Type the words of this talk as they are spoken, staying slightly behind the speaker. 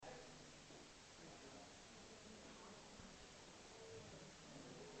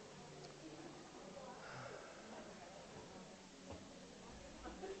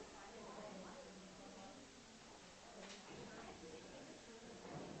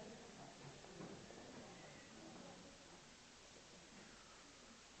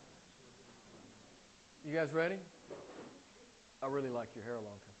You guys ready? I really like your hair,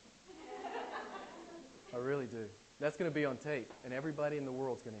 Alonka. I really do. That's going to be on tape, and everybody in the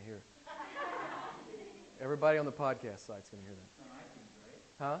world's going to hear it. Everybody on the podcast site's going to hear that. On iTunes, right?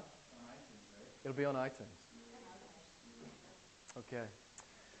 Huh? On iTunes, right? It'll be on iTunes. Okay.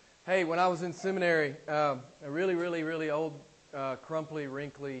 Hey, when I was in seminary, a really old, crumply,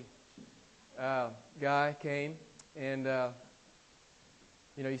 wrinkly guy came, and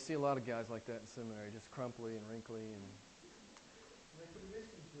you see a lot of guys like that in seminary, just crumply and wrinkly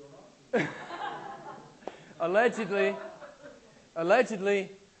and allegedly,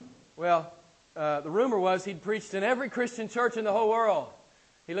 well, the rumor was he'd preached in every Christian church in the whole world.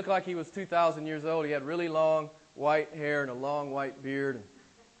 He looked like he was 2,000 years old. He had really long white hair and a long white beard.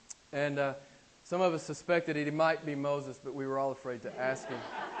 And some of us suspected he might be Moses, but we were all afraid to ask him.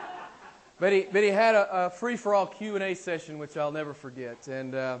 But he had a free-for-all Q&A session, which I'll never forget.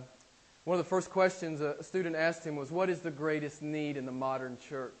 And one of the first questions a student asked him was, what is the greatest need in the modern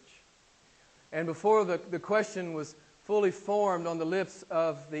church? And before the question was fully formed on the lips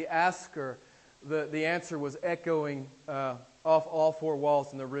of the asker, the answer was echoing off all four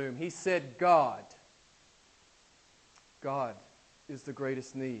walls in the room. He said, God. God is the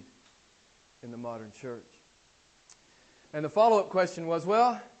greatest need in the modern church. And the follow-up question was,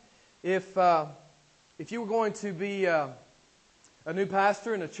 well, if you were going to be a new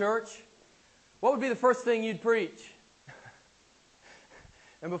pastor in a church, what would be the first thing you'd preach?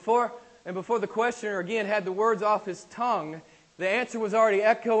 And before the questioner again had the words off his tongue, the answer was already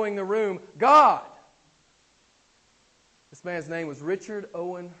echoing the room, God. This man's name was Richard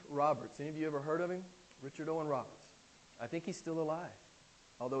Owen Roberts. Any of you ever heard of him? Richard Owen Roberts. I think he's still alive,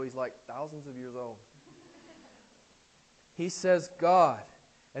 although he's like thousands of years old. He says God.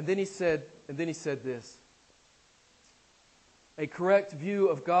 And then he said this. A correct view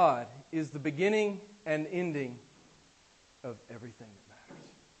of God is the beginning and ending of everything that matters.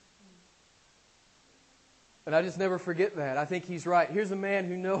 And I just never forget that. I think he's right. Here's a man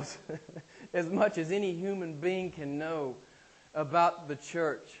who knows as much as any human being can know about the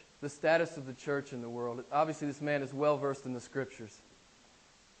church, the status of the church in the world. Obviously, this man is well versed in the Scriptures.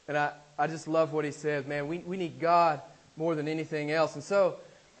 And I just love what he says. Man, we need God more than anything else. And so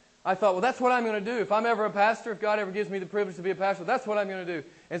I thought, well, that's what I'm going to do. If I'm ever a pastor, if God ever gives me the privilege to be a pastor, that's what I'm going to do.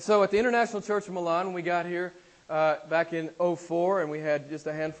 And so at the International Church of Milan, when we got here back in 2004, and we had just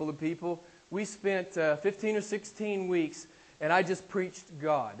a handful of people, we spent 15 or 16 weeks, and I just preached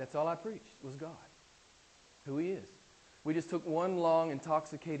God. That's all I preached was God, who He is. We just took one long,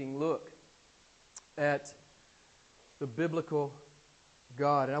 intoxicating look at the biblical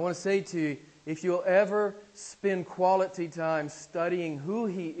God. And I want to say to you, if you'll ever spend quality time studying who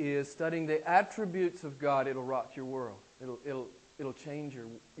He is, studying the attributes of God, it'll rock your world. It'll change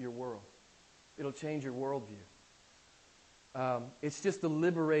your world. It'll change your worldview. It's just a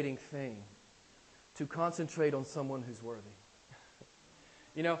liberating thing to concentrate on someone who's worthy.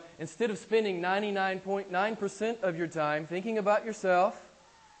 Instead of spending 99.9% of your time thinking about yourself,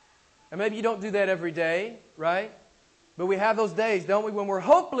 and maybe you don't do that every day, right? But we have those days, don't we, when we're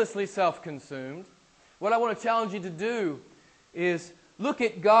hopelessly self-consumed. What I want to challenge you to do is look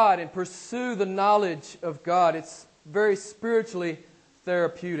at God and pursue the knowledge of God. It's very spiritually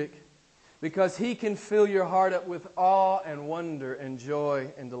therapeutic because He can fill your heart up with awe and wonder and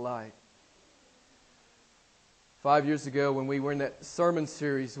joy and delight. 5 years ago, when we were in that sermon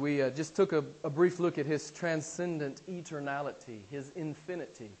series, we just took a brief look at His transcendent eternality, His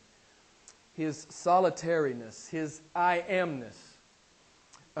infinity, His solitariness, His I amness.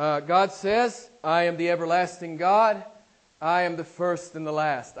 God says, I am the everlasting God. I am the first and the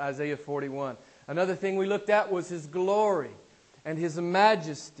last, Isaiah 41. Another thing we looked at was His glory and His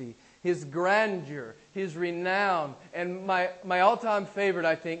majesty, His grandeur, His renown. And my all-time favorite,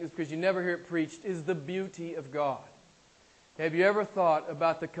 I think, is because you never hear it preached, is the beauty of God. Have you ever thought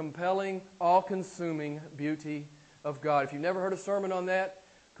about the compelling, all-consuming beauty of God? If you've never heard a sermon on that,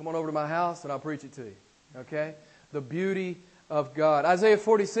 come on over to my house and I'll preach it to you. Okay? The beauty of God. Isaiah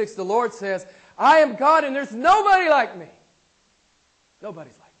 46, the Lord says, I am God and there's nobody like me.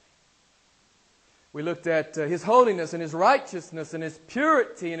 Nobody's like me. We looked at His holiness and His righteousness and His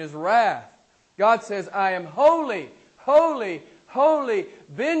purity and His wrath. God says, I am holy, holy, holy.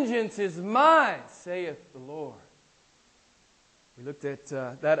 Vengeance is mine, saith the Lord. We looked at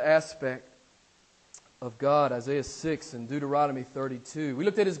that aspect of God, Isaiah 6 and Deuteronomy 32. We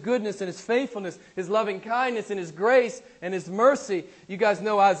looked at His goodness and His faithfulness, His loving kindness and His grace and His mercy. You guys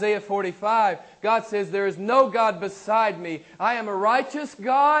know Isaiah 45. God says, there is no God beside me. I am a righteous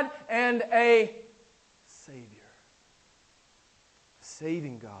God and a Savior. A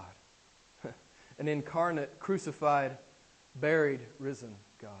saving God. an incarnate, crucified, buried, risen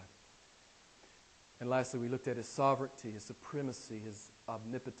God. And lastly, we looked at His sovereignty, His supremacy, His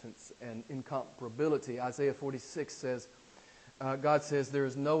omnipotence, and incomparability. Isaiah 46 says, God says, there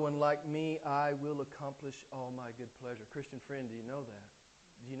is no one like me. I will accomplish all my good pleasure. Christian friend, do you know that?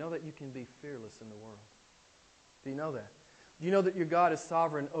 Do you know that you can be fearless in the world? Do you know that? Do you know that your God is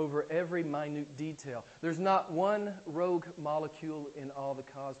sovereign over every minute detail? There's not one rogue molecule in all the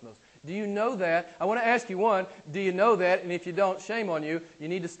cosmos. Do you know that? I want to ask you one. Do you know that? And if you don't, shame on you. You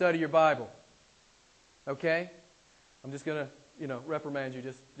need to study your Bible. Okay? I'm just going to, reprimand you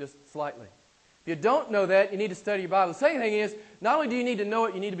just slightly. If you don't know that, you need to study your Bible. The second thing is, not only do you need to know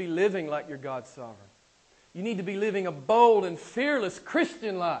it, you need to be living like your God's sovereign. You need to be living a bold and fearless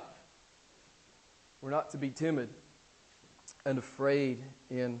Christian life. We're not to be timid and afraid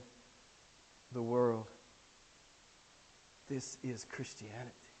in the world. This is Christianity.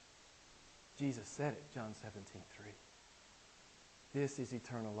 Jesus said it, John 17:3. This is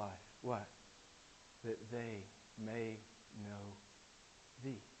eternal life. What? That they may know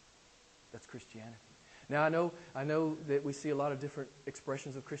Thee. That's Christianity. Now, I know that we see a lot of different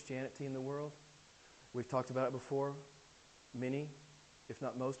expressions of Christianity in the world. We've talked about it before. Many, if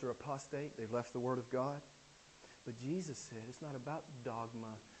not most, are apostate. They've left the Word of God. But Jesus said it's not about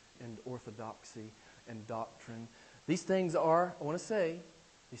dogma and orthodoxy and doctrine. These things are, I want to say,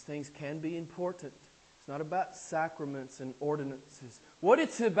 these things can be important. It's not about sacraments and ordinances. What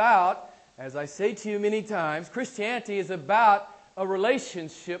it's about, as I say to you many times, Christianity is about a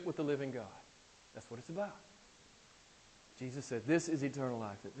relationship with the living God. That's what it's about. Jesus said, this is eternal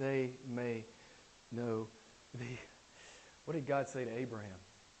life, that they may know Thee. What did God say to Abraham?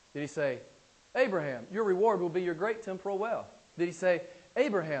 Did He say, Abraham, your reward will be your great temporal wealth? Did He say,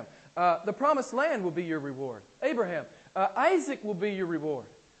 Abraham, the promised land will be your reward? Abraham, Isaac will be your reward?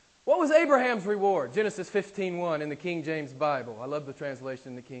 What was Abraham's reward? Genesis 15:1 in the King James Bible. I love the translation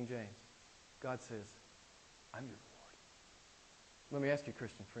in the King James. God says, I'm your reward. Let me ask you,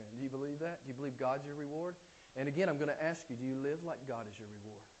 Christian friend, do you believe that? Do you believe God's your reward? And again, I'm going to ask you, do you live like God is your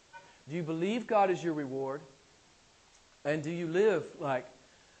reward? Do you believe God is your reward? And do you live like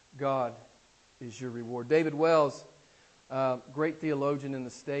God is your reward? David Wells, great theologian in the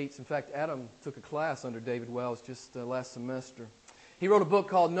States. In fact, Adam took a class under David Wells just last semester. He wrote a book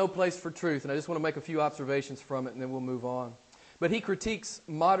called No Place for Truth, and I just want to make a few observations from it, and then we'll move on. But he critiques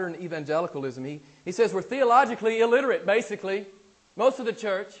modern evangelicalism. He says we're theologically illiterate, basically. Most of the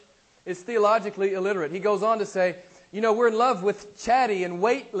church is theologically illiterate. He goes on to say, we're in love with chatty and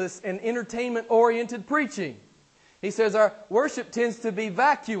weightless and entertainment-oriented preaching. He says our worship tends to be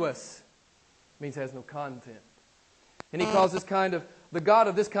vacuous. It means it has no content. And he calls the God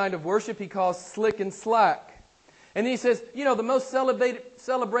of this kind of worship, he calls slick and slack. And then he says, the most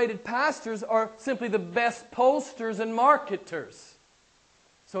celebrated pastors are simply the best posters and marketers.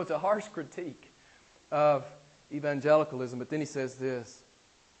 So it's a harsh critique of evangelicalism. But then he says this,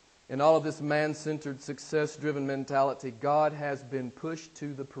 in all of this man-centered, success-driven mentality, God has been pushed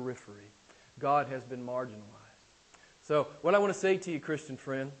to the periphery. God has been marginalized. So what I want to say to you, Christian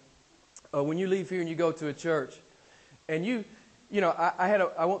friend, when you leave here and you go to a church, and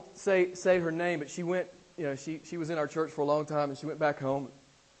I won't say her name, but she went, she was in our church for a long time, and she went back home.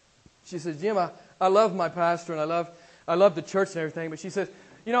 She says, Jim, I love my pastor, and I love the church and everything, but she says,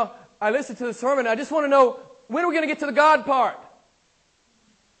 I listened to the sermon, and I just want to know, when are we going to get to the God part?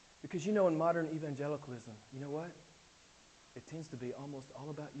 Because in modern evangelicalism, you know what? It tends to be almost all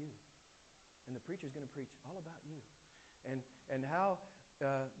about you. And the preacher's going to preach all about you. And how,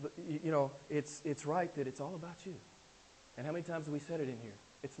 it's right that it's all about you. And how many times have we said it in here?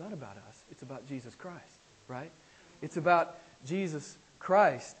 It's not about us. It's about Jesus Christ, right? It's about Jesus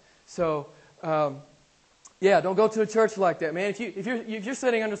Christ. So, don't go to a church like that, man. If you're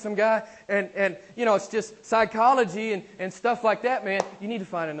sitting under some guy and it's just psychology and stuff like that, man, you need to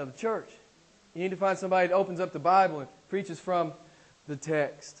find another church. You need to find somebody that opens up the Bible and preaches from the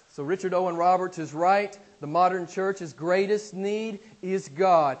text. So Richard Owen Roberts is right. The modern church's greatest need is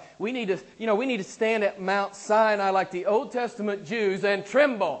God. We need to stand at Mount Sinai like the Old Testament Jews and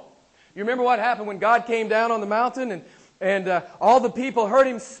tremble. You remember what happened when God came down on the mountain and all the people heard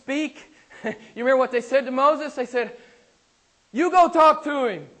Him speak? You remember what they said to Moses? They said, you go talk to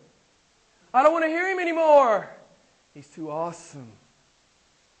Him. I don't want to hear Him anymore. He's too awesome.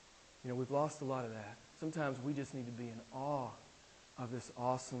 We've lost a lot of that. Sometimes we just need to be in awe of this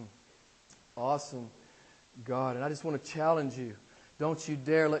awesome, awesome God. And I just want to challenge you. Don't you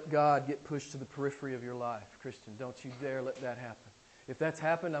dare let God get pushed to the periphery of your life, Christian. Don't you dare let that happen. If that's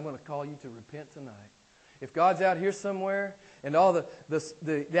happened, I'm going to call you to repent tonight. If God's out here somewhere and all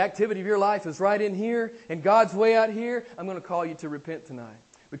the activity of your life is right in here and God's way out here, I'm going to call you to repent tonight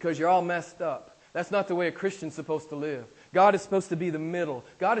because you're all messed up. That's not the way a Christian's supposed to live. God is supposed to be the middle.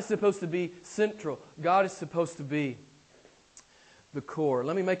 God is supposed to be central. God is supposed to be the core.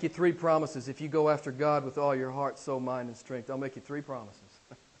 Let me make you 3 promises. If you go after God with all your heart, soul, mind, and strength, I'll make you 3 promises.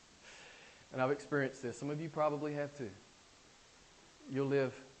 And I've experienced this. Some of you probably have too. You'll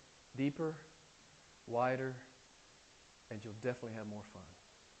live deeper, wider, and you'll definitely have more fun.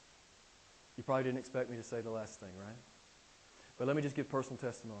 You probably didn't expect me to say the last thing, right? But let me just give personal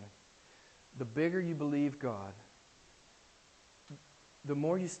testimony. The bigger you believe God, the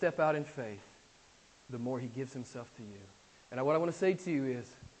more you step out in faith, the more He gives Himself to you. And what I want to say to you is,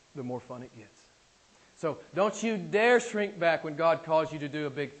 the more fun it gets. So don't you dare shrink back when God calls you to do a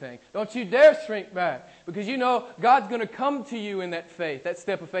big thing. Don't you dare shrink back. Because you know God's going to come to you in that faith, that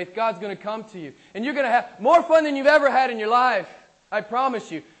step of faith. God's going to come to you. And you're going to have more fun than you've ever had in your life. I promise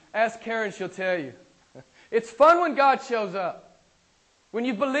you. Ask Karen, she'll tell you. It's fun when God shows up. When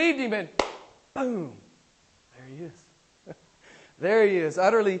you've believed Him and boom, there He is. There He is,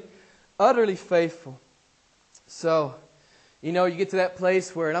 utterly faithful. So, you know, you get to that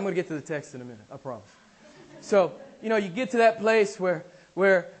place where, and I'm going to get to the text in a minute, I promise. So, you know, you get to that place where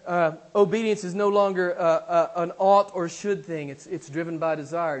obedience is no longer an ought or should thing. It's driven by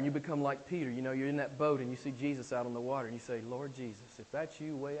desire. And you become like Peter. You know, you're in that boat and you see Jesus out on the water. And you say, Lord Jesus, if that's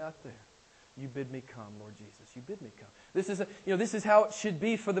you way out there, you bid me come, Lord Jesus. You bid me come. This is how it should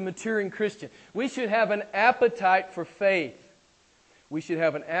be for the maturing Christian. We should have an appetite for faith. We should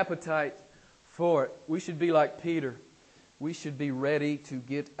have an appetite for it. We should be like Peter. We should be ready to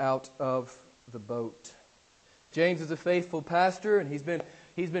get out of the boat. James is a faithful pastor, and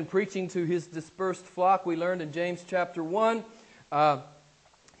he's been preaching to his dispersed flock. We learned in James chapter 1.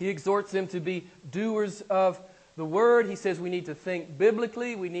 He exhorts them to be doers of the Word. He says we need to think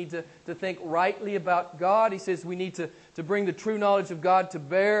biblically. We need to think rightly about God. He says we need to bring the true knowledge of God to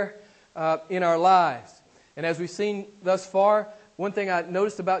bear in our lives. And as we've seen thus far, one thing I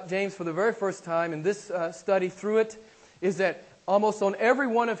noticed about James for the very first time in this study through it is that almost on every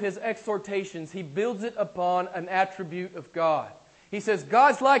one of his exhortations, he builds it upon an attribute of God. He says,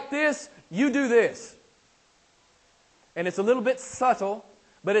 God's like this, you do this. And it's a little bit subtle,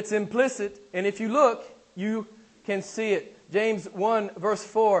 but it's implicit. And if you look, you can see it. James 1 verse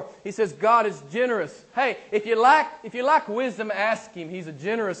 4, he says, God is generous. Hey, if you lack wisdom, ask Him. He's a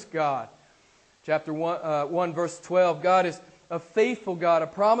generous God. Chapter 1 verse 12, God is a faithful God, a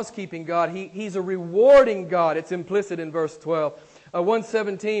promise-keeping God. He's a rewarding God. It's implicit in verse 12.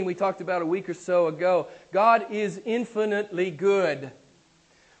 1:17, we talked about a week or so ago. God is infinitely good.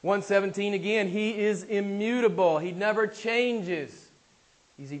 1:17 again, He is immutable. He never changes.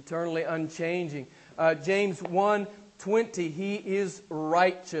 He's eternally unchanging. James 1:20, He is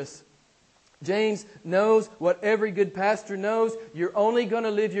righteous. James knows what every good pastor knows. You're only going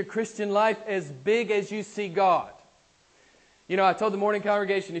to live your Christian life as big as you see God. You know, I told the morning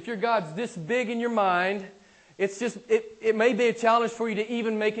congregation, if your God's this big in your mind, it may be a challenge for you to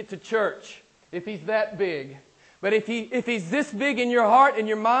even make it to church if He's that big. But if He's this big in your heart and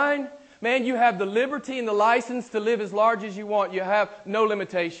your mind, man, you have the liberty and the license to live as large as you want. You have no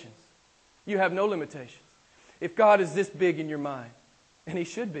limitations. You have no limitations. If God is this big in your mind, and He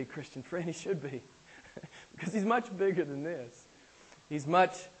should be, Christian friend, He should be. Because He's much bigger than this. He's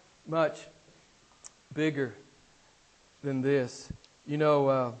much, much bigger than this. You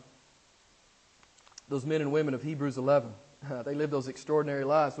know, those men and women of Hebrews 11, they lived those extraordinary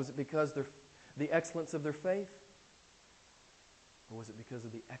lives. Was it because of the excellence of their faith? Or was it because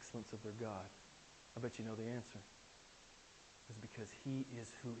of the excellence of their God? I bet you know the answer. It was because He is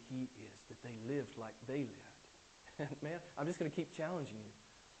who He is, that they lived like they lived. And man, I'm just going to keep challenging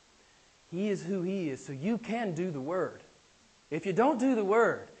you. He is who He is, so you can do the Word. If you don't do the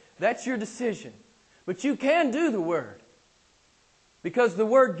Word, that's your decision. But you can do the Word. Because the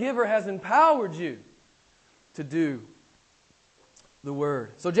Word giver has empowered you to do the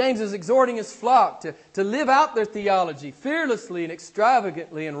Word. So James is exhorting his flock to live out their theology fearlessly and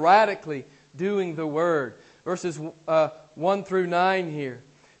extravagantly and radically doing the Word. Verses 1 through 9 here.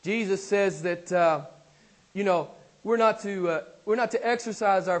 Jesus says that, we're not to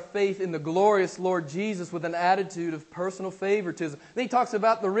exercise our faith in the glorious Lord Jesus with an attitude of personal favoritism. Then he talks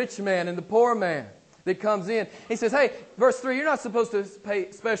about the rich man and the poor man that comes in. He says, hey, verse 3, you're not supposed to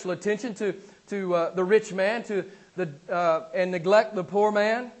pay special attention to the rich man and neglect the poor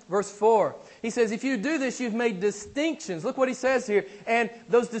man. Verse 4, he says, if you do this, you've made distinctions. Look what he says here. And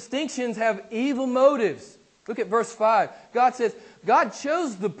those distinctions have evil motives. Look at verse 5. God says, God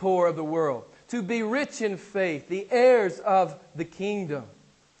chose the poor of the world to be rich in faith, the heirs of the kingdom.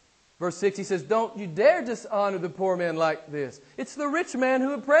 Verse 6, he says, don't you dare dishonor the poor man like this. It's the rich man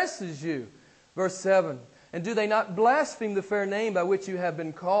who oppresses you. Verse 7, and do they not blaspheme the fair name by which you have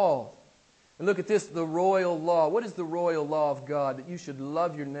been called? And look at this, the royal law. What is the royal law of God? That you should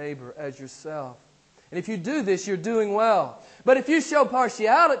love your neighbor as yourself. And if you do this, you're doing well. But if you show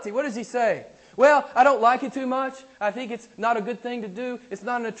partiality, what does he say? Well, I don't like it too much. I think it's not a good thing to do. It's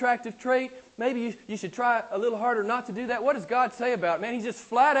not an attractive trait. Maybe you should try a little harder not to do that. What does God say about it? Man, He's just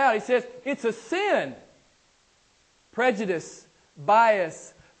flat out. He says, it's a sin. Prejudice,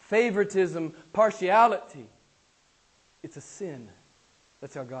 bias, favoritism, partiality. It's a sin.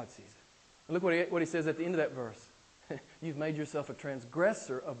 That's how God sees it. And look what he says at the end of that verse. You've made yourself a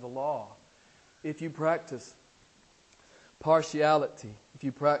transgressor of the law if you practice partiality. If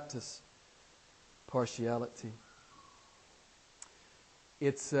you practice partiality.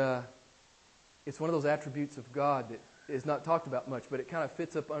 It's one of those attributes of God that is not talked about much, but it kind of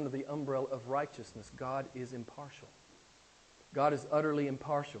fits up under the umbrella of righteousness. God is impartial. God is utterly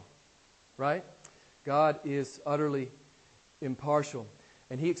impartial. Right? God is utterly impartial.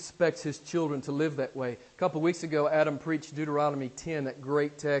 And He expects His children to live that way. A couple of weeks ago, Adam preached Deuteronomy 10, that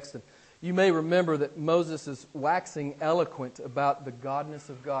great text. And you may remember that Moses is waxing eloquent about the godness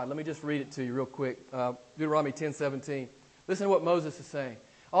of God. Let me just read it to you real quick. Deuteronomy 10:17. Listen to what Moses is saying.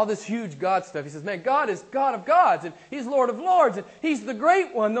 All this huge God stuff. He says, man, God is God of gods, and He's Lord of lords, and He's the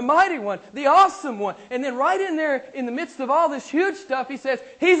great one, the mighty one, the awesome one. And then right in there, in the midst of all this huge stuff, He says,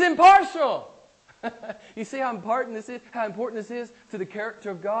 He's impartial. You see how important this is? How important this is to the character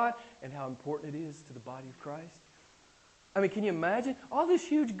of God, and how important it is to the body of Christ? I mean, can you imagine? All this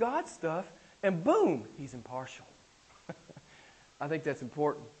huge God stuff, and boom, He's impartial. I think that's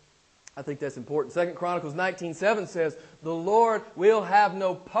important. I think that's important. 2 Chronicles 19:7 says, the Lord will have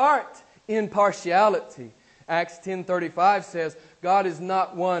no part in partiality. Acts 10:35 says, God is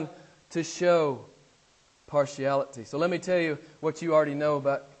not one to show partiality. So let me tell you what you already know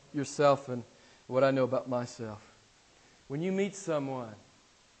about yourself and what I know about myself. When you meet someone,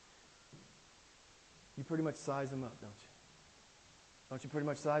 you pretty much size them up, don't you? Don't you pretty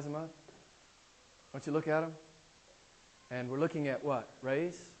much size them up? Don't you look at them? And we're looking at what?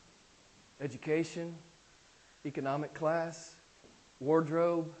 Race, education, economic class,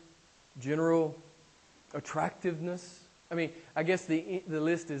 wardrobe, general attractiveness. I mean, I guess the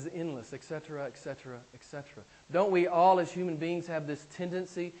list is endless, etc., etc., etc. Don't we all as human beings have this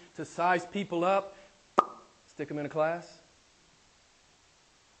tendency to size people up, stick them in a class?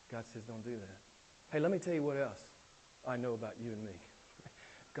 God says don't do that. Hey, let me tell you what else I know about you and me.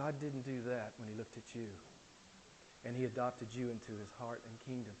 God didn't do that when He looked at you and He adopted you into His heart and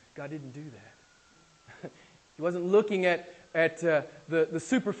kingdom. God didn't do that. He wasn't looking at the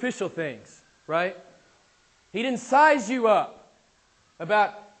superficial things, right? He didn't size you up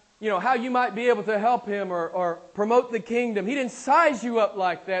about, how you might be able to help Him or promote the kingdom. He didn't size you up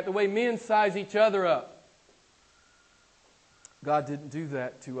like that, the way men size each other up. God didn't do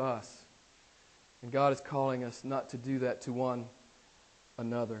that to us. And God is calling us not to do that to one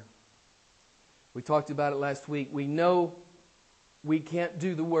another. We talked about it last week. We know we can't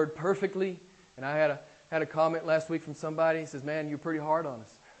do the word perfectly. And I had a comment last week from somebody. He says, man, you're pretty hard on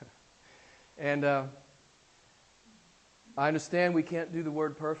us. And I understand we can't do the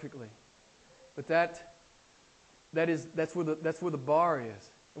word perfectly. But that's where the bar is.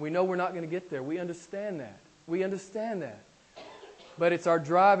 And we know we're not going to get there. We understand that. We understand that. But it's our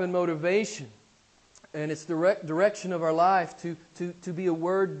drive and motivation. And it's the direction of our life to be a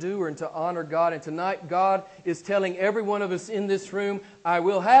word doer and to honor God. And tonight God is telling every one of us in this room, I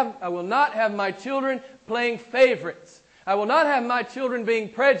will not have my children playing favorites. I will not have my children being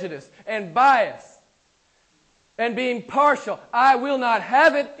prejudiced and biased and being partial. I will not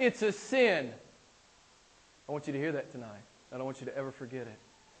have it. It's a sin. I want you to hear that tonight. I don't want you to ever forget it.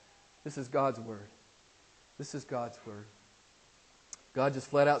 This is God's word. This is God's word. God just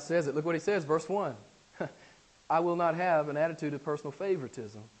flat out says it. Look what He says, verse 1. I will not have an attitude of personal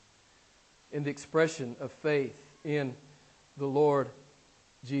favoritism in the expression of faith in the Lord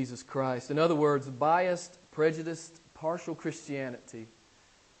Jesus Christ. In other words, biased, prejudiced, partial Christianity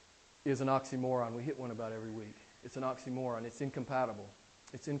is an oxymoron. We hit one about every week. It's an oxymoron. It's incompatible.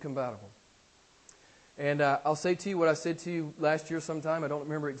 It's incompatible. And I'll say to you what I said to you last year sometime. I don't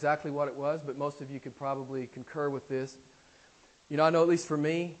remember exactly what it was, but most of you could probably concur with this. I know at least for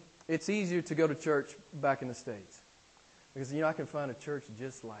me, it's easier to go to church back in the States. Because, I can find a church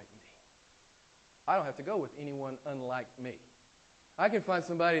just like me. I don't have to go with anyone unlike me. I can find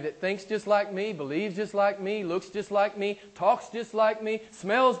somebody that thinks just like me, believes just like me, looks just like me, talks just like me,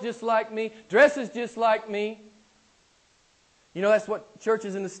 smells just like me, dresses just like me. You know, that's what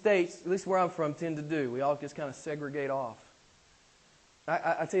churches in the States, at least where I'm from, tend to do. We all just kind of segregate off.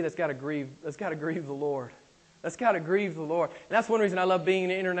 I tell you, that's got to grieve the Lord. That's got to grieve the Lord. And that's one reason I love being in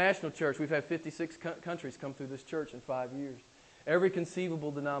an international church. We've had 56 countries come through this church in 5 years. Every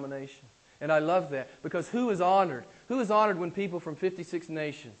conceivable denomination. And I love that because who is honored? Who is honored when people from 56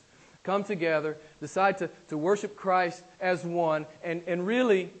 nations come together, decide to worship Christ as one, and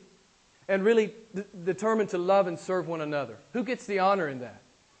really determined to love and serve one another? Who gets the honor in that?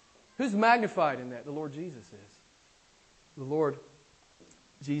 Who's magnified in that? The Lord Jesus is. The Lord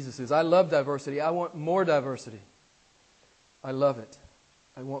Jesus is. I love diversity. I want more diversity. I love it.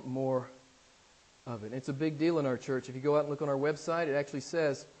 I want more of it. It's a big deal in our church. If you go out and look on our website, it actually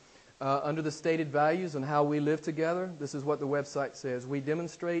says, under the stated values and how we live together, this is what the website says. We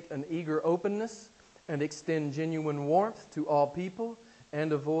demonstrate an eager openness and extend genuine warmth to all people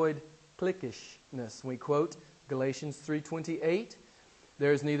and avoid cliquishness. We quote Galatians 3:28.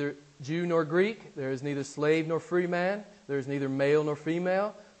 There is neither Jew nor Greek, there is neither slave nor free man, there is neither male nor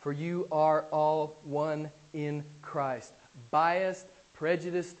female, for you are all one in Christ. Biased,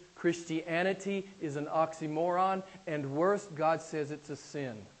 prejudiced Christianity is an oxymoron, and worse, God says it's a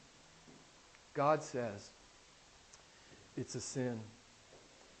sin. God says it's a sin.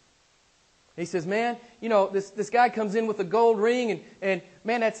 He says, man, you know, this guy comes in with a gold ring, and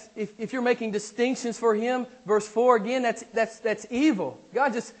man, that's if you're making distinctions for him, verse 4 again, that's evil.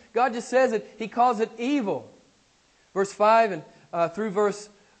 God just says it. He calls it evil. Verse 5 and through verse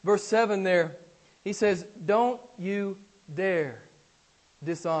 7 there, he says, don't you dare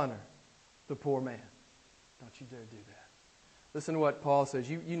dishonor the poor man. Don't you dare do that. Listen to what Paul says.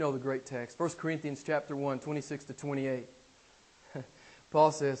 You know the great text. 1 Corinthians chapter 1, 26 to 28.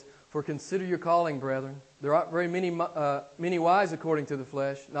 Paul says, for consider your calling, brethren. There aren't very many wise according to the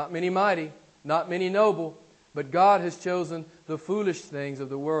flesh, not many mighty, not many noble, but God has chosen the foolish things of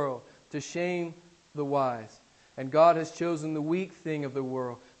the world to shame the wise. And God has chosen the weak thing of the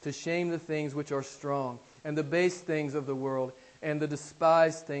world to shame the things which are strong, and the base things of the world, and the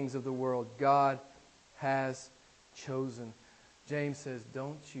despised things of the world. God has chosen. James says,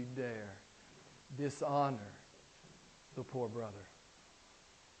 don't you dare dishonor the poor brother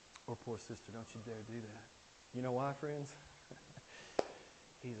or poor sister. Don't you dare do that. You know why, friends?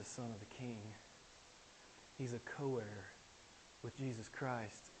 He's a son of the King. He's a co-heir with Jesus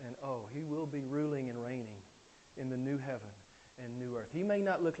Christ. And he will be ruling and reigning in the new heaven and new earth. He may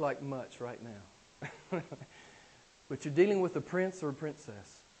not look like much right now. But you're dealing with a prince or a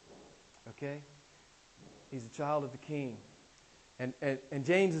princess. Okay? He's a child of the King. And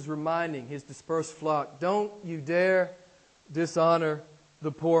James is reminding his dispersed flock, don't you dare dishonor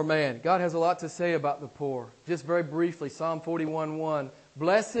the poor man. God has a lot to say about the poor. Just very briefly, Psalm 41:1.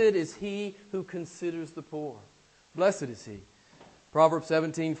 Blessed is he who considers the poor. Blessed is he. Proverbs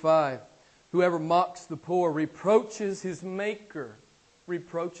 17:5. Whoever mocks the poor reproaches his maker,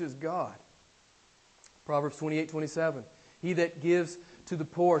 reproaches God. Proverbs 28:27. He that gives to the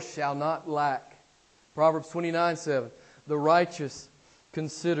poor shall not lack. Proverbs 29:7. The righteous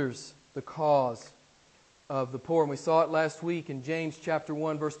considers the cause of the poor. And we saw it last week in James chapter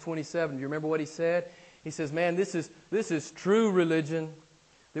 1, verse 27. Do you remember what he said? He says, man, this is true religion,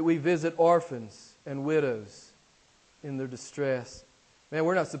 that we visit orphans and widows in their distress. Man,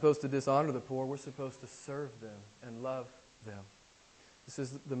 we're not supposed to dishonor the poor. We're supposed to serve them and love them. This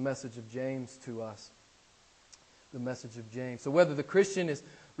is the message of James to us. The message of James. So whether the Christian is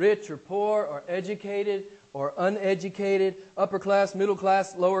rich or poor or educated or uneducated, upper class, middle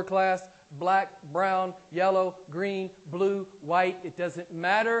class, lower class, black, brown, yellow, green, blue, white, it doesn't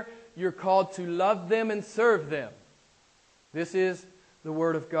matter. You're called to love them and serve them. This is the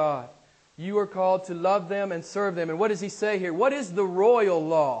Word of God. You are called to love them and serve them. And what does he say here? What is the royal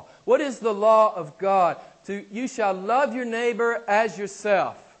law? What is the law of God? You shall love your neighbor as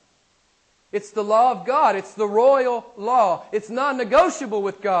yourself. It's the law of God. It's the royal law. It's non-negotiable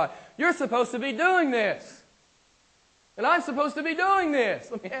with God. You're supposed to be doing this. And I'm supposed to be doing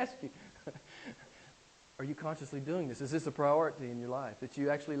this. Let me ask you. Are you consciously doing this? Is this a priority in your life? That you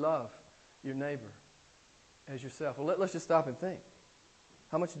actually love your neighbor as yourself? Well, let's just stop and think.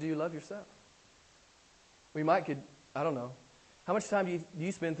 How much do you love yourself? I don't know. How much time do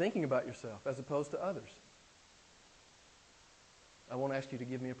you spend thinking about yourself as opposed to others? I won't ask you to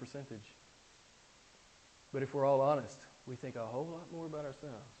give me a percentage. But if we're all honest, we think a whole lot more about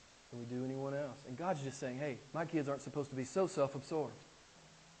ourselves than we do anyone else. And God's just saying, hey, my kids aren't supposed to be so self-absorbed.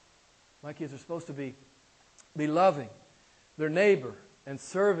 My kids are supposed to be loving. their neighbor and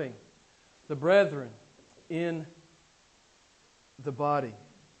serving the brethren in the body.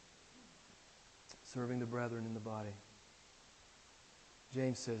 Serving the brethren in the body.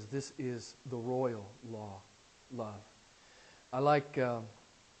 James says this is the royal law, love. I like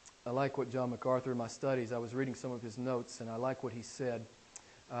what John MacArthur in my studies, I was reading some of his notes, and I like what he said.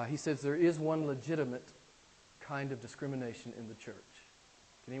 He says there is one legitimate kind of discrimination in the church.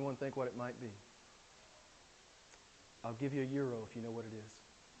 Can anyone think what it might be? I'll give you €1 if you know what it is.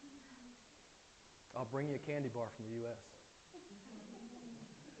 I'll bring you a candy bar from the U.S.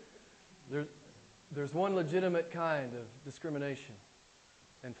 There's one legitimate kind of discrimination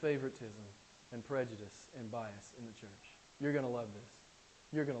and favoritism and prejudice and bias in the church. You're going to love this.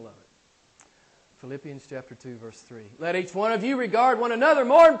 You're going to love it. Philippians chapter 2, verse 3. Let each one of you regard one another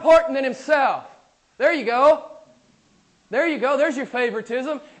more important than himself. There you go. There you go. There's your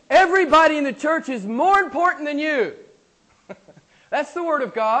favoritism. Everybody in the church is more important than you. That's the Word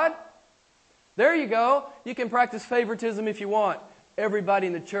of God. There you go. You can practice favoritism if you want. Everybody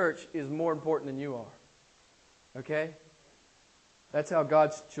in the church is more important than you are. Okay? That's how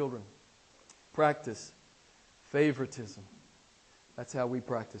God's children practice favoritism. That's how we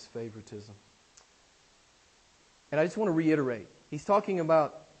practice favoritism. And I just want to reiterate. He's talking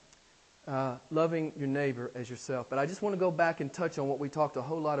about loving your neighbor as yourself. But I just want to go back and touch on what we talked a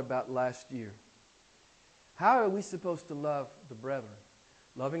whole lot about last year. How are we supposed to love the brethren?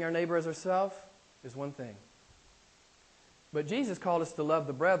 Loving our neighbor as ourselves is one thing. But Jesus called us to love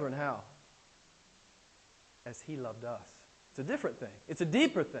the brethren how? As He loved us. It's a different thing. It's a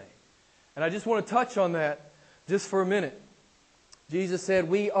deeper thing. And I just want to touch on that just for a minute. Jesus said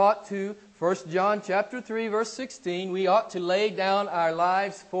we ought to, 1 John chapter 3, verse 16, we ought to lay down our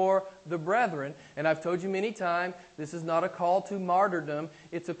lives for the brethren. And I've told you many times, this is not a call to martyrdom.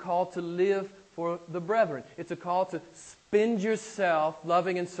 It's a call to live for the brethren. It's a call to spend yourself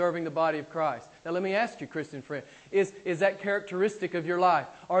loving and serving the body of Christ. Now let me ask you, Christian friend, is that characteristic of your life?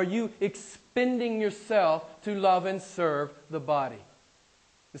 Are you expending yourself to love and serve the body?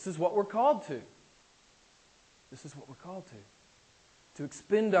 This is what we're called to. This is what we're called to. To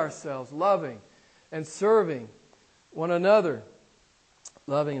expend ourselves loving and serving one another.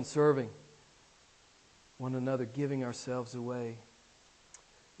 Loving and serving one another, giving ourselves away.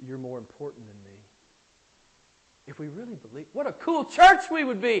 You're more important than me. If we really believe, what a cool church we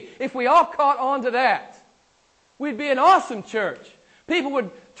would be if we all caught on to that. We'd be an awesome church. People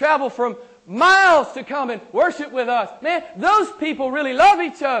would travel from miles to come and worship with us. Man, those people really love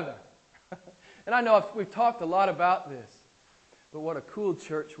each other. And I know we've talked a lot about this. But what a cool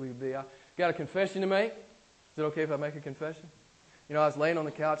church we'd be. I got a confession to make. Is it okay if I make a confession? You know, I was laying on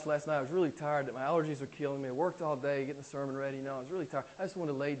the couch last night. I was really tired that my allergies were killing me. I worked all day getting the sermon ready. You know, I was really tired. I just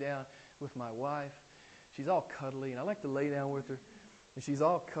wanted to lay down with my wife. She's all cuddly, and I like to lay down with her. And she's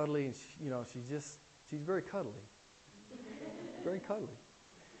all cuddly, and she's very cuddly. Very cuddly.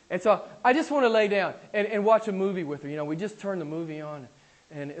 And so I just want to lay down and watch a movie with her. You know, we just turned the movie on,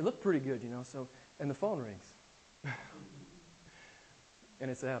 and it looked pretty good, you know. So, and the phone rings. And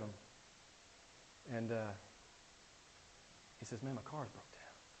it's Adam. And he says, man, my car's broke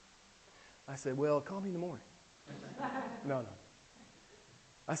down. I said, well, call me in the morning. No.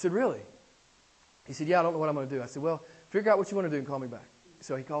 I said, really? He said, yeah, I don't know what I'm going to do. I said, well, figure out what you want to do and call me back.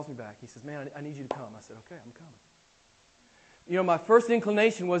 So he calls me back. He says, man, I need you to come. I said, okay, I'm coming. You know, my first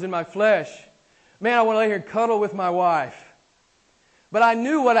inclination was in my flesh. Man, I want to lay here and cuddle with my wife. But I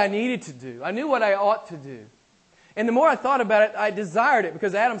knew what I needed to do. I knew what I ought to do. And the more I thought about it, I desired it.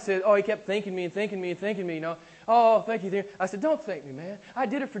 Because Adam said, he kept thanking me, you know. Oh, thank you. I said, don't thank me, man. I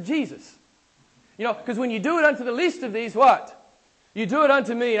did it for Jesus. You know, because when you do it unto the least of these, what? You do it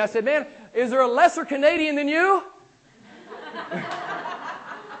unto me. And I said, man, is there a lesser Canadian than you?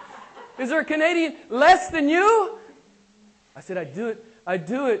 Is there a Canadian less than you? I said, I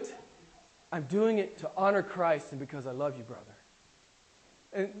do it. I'm doing it to honor Christ and because I love you, brother.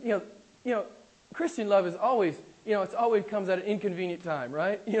 And, you know, Christian love is always, you know, it's always comes at an inconvenient time,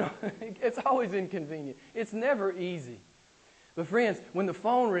 right? You know, it's always inconvenient. It's never easy. But friends, when the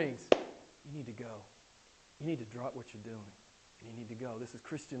phone rings, you need to go. You need to drop what you're doing. And you need to go. This is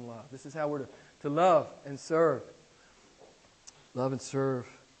Christian love. This is how we're to love and serve. Love and serve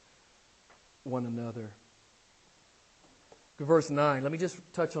one another. Verse 9. Let me just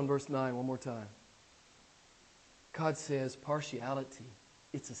touch on verse 9 one more time. God says partiality,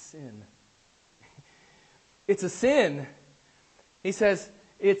 it's a sin. It's a sin. He says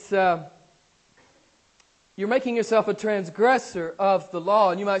it's you're making yourself a transgressor of the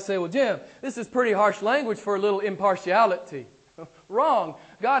law. And you might say, well, Jim, this is pretty harsh language for a little impartiality. Wrong.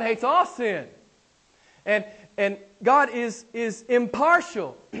 God hates all sin. And and God is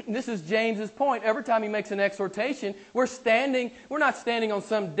impartial. This is James's point. Every time he makes an exhortation, we're not standing on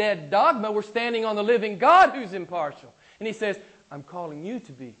some dead dogma. We're standing on the living God who's impartial. And he says, I'm calling you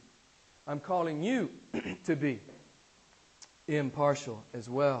to be impartial as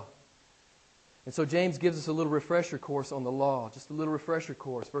well. And so James gives us a little refresher course on the law, just a little refresher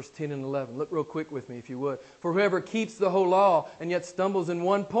course, verse 10 and 11. Look real quick with me if you would. For whoever keeps the whole law and yet stumbles in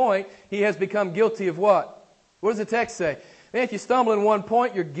one point, he has become guilty of what? What does the text say? Man, if you stumble in one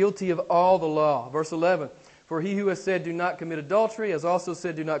point, you're guilty of all the law. Verse 11. For he who has said, do not commit adultery, has also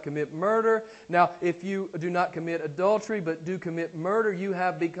said, do not commit murder. Now, if you do not commit adultery, but do commit murder, you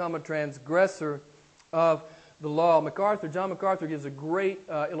have become a transgressor of the law. John MacArthur gives a great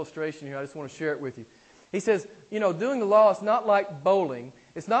illustration here. I just want to share it with you. He says, doing the law is not like bowling.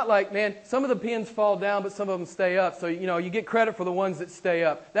 It's not like, man, some of the pins fall down, but some of them stay up. So, you get credit for the ones that stay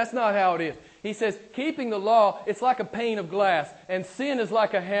up. That's not how it is. He says, keeping the law, it's like a pane of glass, and sin is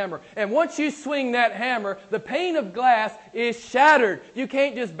like a hammer. And once you swing that hammer, the pane of glass is shattered. You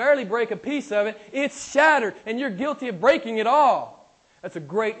can't just barely break a piece of it. It's shattered, and you're guilty of breaking it all. That's a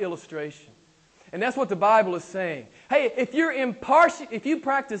great illustration. And that's what the Bible is saying. Hey, if you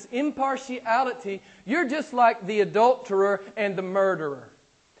practice impartiality, you're just like the adulterer and the murderer.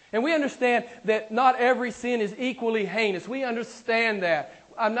 And we understand that not every sin is equally heinous. We understand that.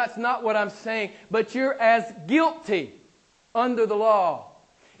 That's not what I'm saying. But you're as guilty under the law.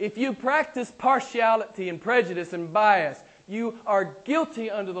 If you practice partiality and prejudice and bias, you are guilty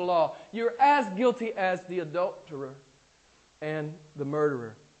under the law. You're as guilty as the adulterer and the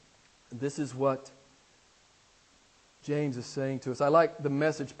murderer. This is what James is saying to us. I like the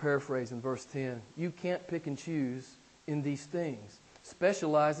Message paraphrase in verse 10. You can't pick and choose in these things,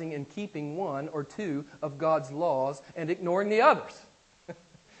 specializing in keeping one or two of God's laws and ignoring the others.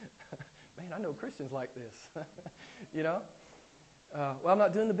 Man, I know Christians like this. Well, I'm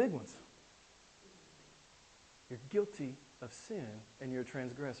not doing the big ones. You're guilty of sin and you're a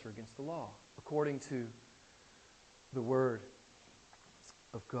transgressor against the law, according to the Word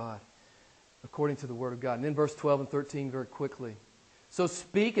of God. According to the Word of God. And then verse 12 and 13 very quickly. So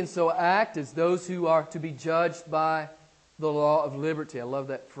speak and so act as those who are to be judged by the law of liberty. I love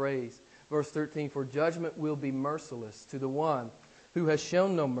that phrase. Verse 13, for judgment will be merciless to the one who has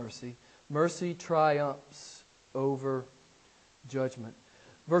shown no mercy. Mercy triumphs over judgment.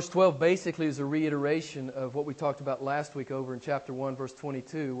 Verse 12 basically is a reiteration of what we talked about last week over in chapter 1, verse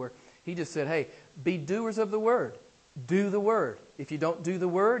 22, where he just said, hey, be doers of the Word. Do the Word. If you don't do the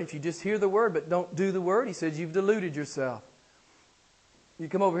Word, if you just hear the Word but don't do the Word, he says you've deluded yourself. You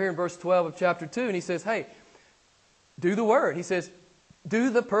come over here in verse 12 of chapter 2 and he says, hey, do the Word. He says, do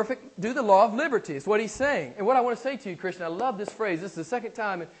the law of liberty. Is what he's saying. And what I want to say to you, Christian, I love this phrase. This is the second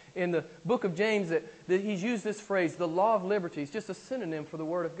time in the book of James that he's used this phrase, the law of liberty. It's just a synonym for the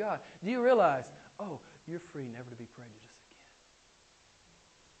Word of God. Do you realize, you're free never to be prejudiced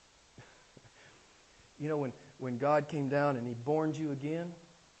again? When God came down and He born you again,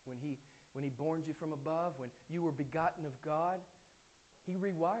 when He born you from above, when you were begotten of God, He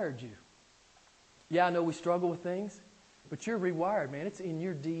rewired you. Yeah, I know we struggle with things, but you're rewired, man. It's in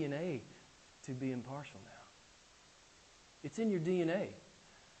your DNA to be impartial now. It's in your DNA.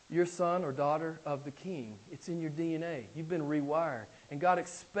 You're son or daughter of the King. It's in your DNA. You've been rewired. And God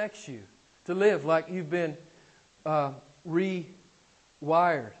expects you to live like you've been rewired.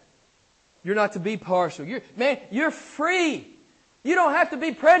 You're not to be partial. You're free. You don't have to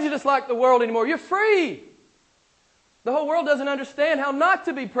be prejudiced like the world anymore. You're free. The whole world doesn't understand how not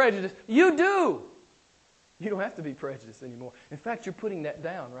to be prejudiced. You do. You don't have to be prejudiced anymore. In fact, you're putting that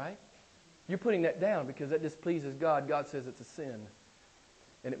down, right? You're putting that down because that displeases God. God says it's a sin.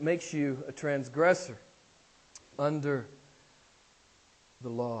 And it makes you a transgressor under the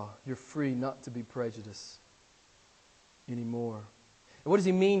law. You're free not to be prejudiced anymore. And what does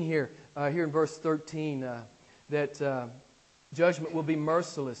he mean here? Here in verse 13, that judgment will be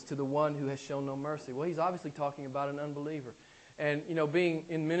merciless to the one who has shown no mercy. Well, he's obviously talking about an unbeliever. And, being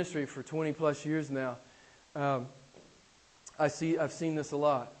in ministry for 20 plus years now, I've seen this a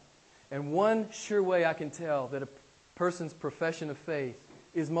lot. And one sure way I can tell that a person's profession of faith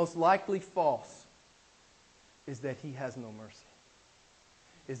is most likely false is that he has no mercy.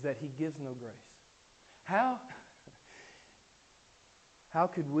 Is that he gives no grace. How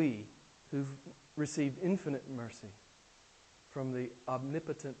could we, who've received infinite mercy from the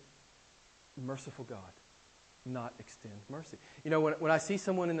omnipotent, merciful God, not extend mercy? When I see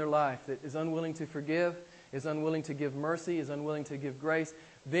someone in their life that is unwilling to forgive, is unwilling to give mercy, is unwilling to give grace,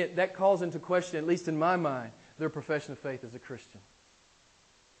 that calls into question, at least in my mind, their profession of faith as a Christian.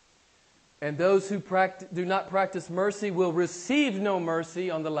 And those who do not practice mercy will receive no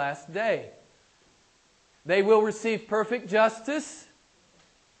mercy on the last day. They will receive perfect justice,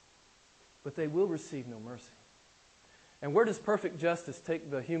 but they will receive no mercy. And where does perfect justice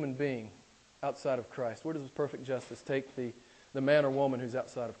take the human being outside of Christ? Where does perfect justice take the man or woman who's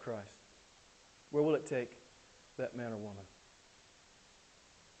outside of Christ? Where will it take that man or woman?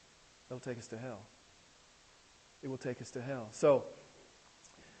 It'll take us to hell. It will take us to hell. So,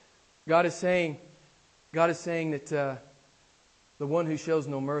 God is saying that the one who shows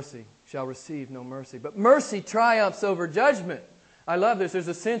no mercy shall receive no mercy. But mercy triumphs over judgment. I love this. There's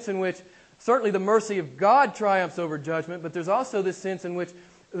a sense in which certainly the mercy of God triumphs over judgment, but there's also this sense in which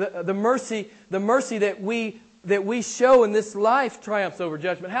the mercy that we show in this life triumphs over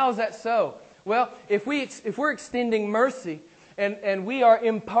judgment. How is that so? Well, if we're extending mercy and we are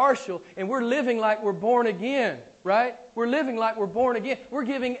impartial and we're living like we're born again, right? We're living like we're born again. We're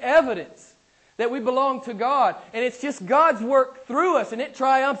giving evidence that we belong to God. And it's just God's work through us, and it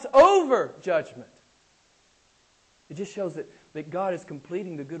triumphs over judgment. It just shows that God is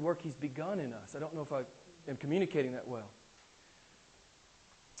completing the good work He's begun in us. I don't know if I am communicating that well.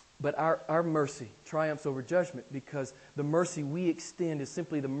 But our mercy triumphs over judgment because the mercy we extend is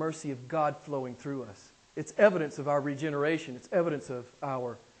simply the mercy of God flowing through us. It's evidence of our regeneration. It's evidence of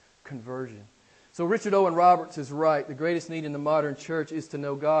our conversion. So Richard Owen Roberts is right. The greatest need in the modern church is to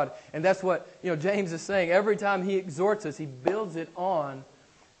know God. And that's what James is saying. Every time he exhorts us, he builds it on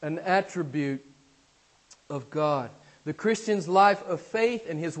an attribute of God. The Christian's life of faith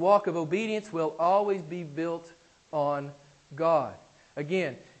and his walk of obedience will always be built on God.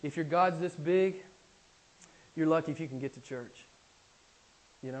 Again, if your God's this big, you're lucky if you can get to church.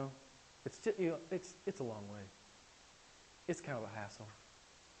 It's just, it's a long way. It's kind of a hassle.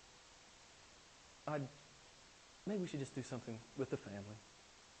 Maybe we should just do something with the family.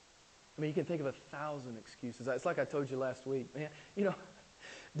 I mean, you can think of 1,000 excuses. It's like I told you last week. Man,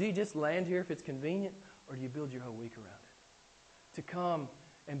 do you just land here if it's convenient, or do you build your whole week around it? To come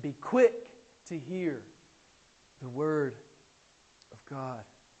and be quick to hear the Word of God.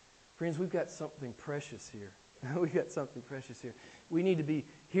 Friends, we've got something precious here. We've got something precious here. We need to be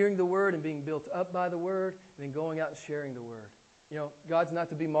hearing the Word and being built up by the Word, and then going out and sharing the Word. God's not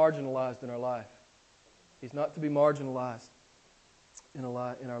to be marginalized in our life. He's not to be marginalized in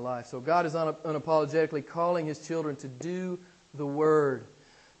our life. So God is unapologetically calling His children to do the Word.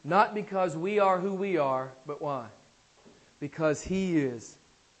 Not because we are who we are, but why? Because He is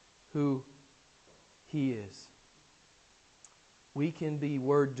who He is. We can be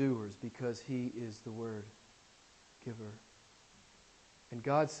word doers because He is the Word giver. And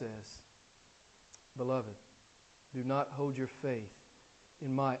God says, beloved, do not hold your faith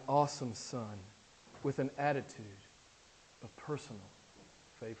in my awesome Son with an attitude of personal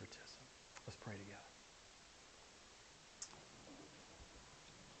favoritism. Let's pray together.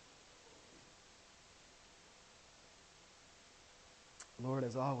 Lord,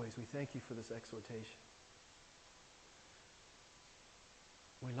 as always, we thank you for this exhortation.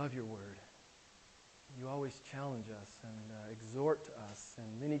 We love your word. You always challenge us and exhort us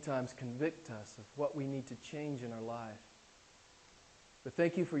and many times convict us of what we need to change in our life. But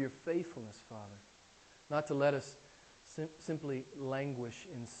thank you for your faithfulness, Father, not to let us simply languish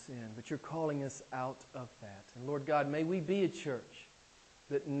in sin, but you're calling us out of that. And Lord God, may we be a church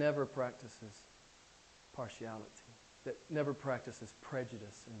that never practices partiality, that never practices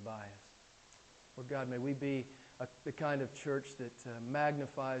prejudice and bias. Lord God, may we be the kind of church that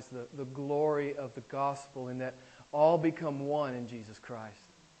magnifies the glory of the gospel and that all become one in Jesus Christ.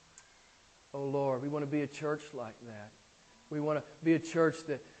 Oh Lord, we want to be a church like that. We want to be a church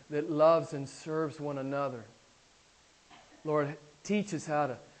that loves and serves one another. Lord, teach us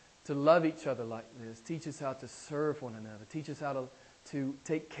how to love each other like this. Teach us how to serve one another. Teach us how to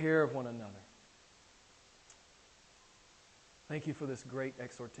take care of one another. Thank you for this great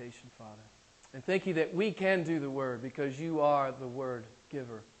exhortation, Father. And thank you that we can do the Word because you are the Word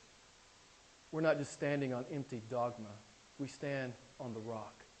giver. We're not just standing on empty dogma. We stand on the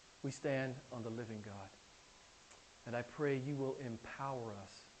rock. We stand on the living God. And I pray you will empower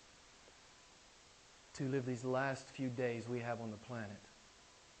us to live these last few days we have on the planet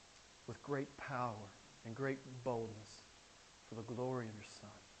with great power and great boldness for the glory of your Son,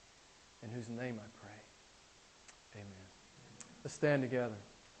 in whose name I pray. Amen. Let's stand together.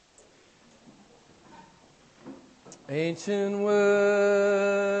 Ancient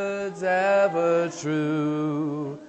words ever true,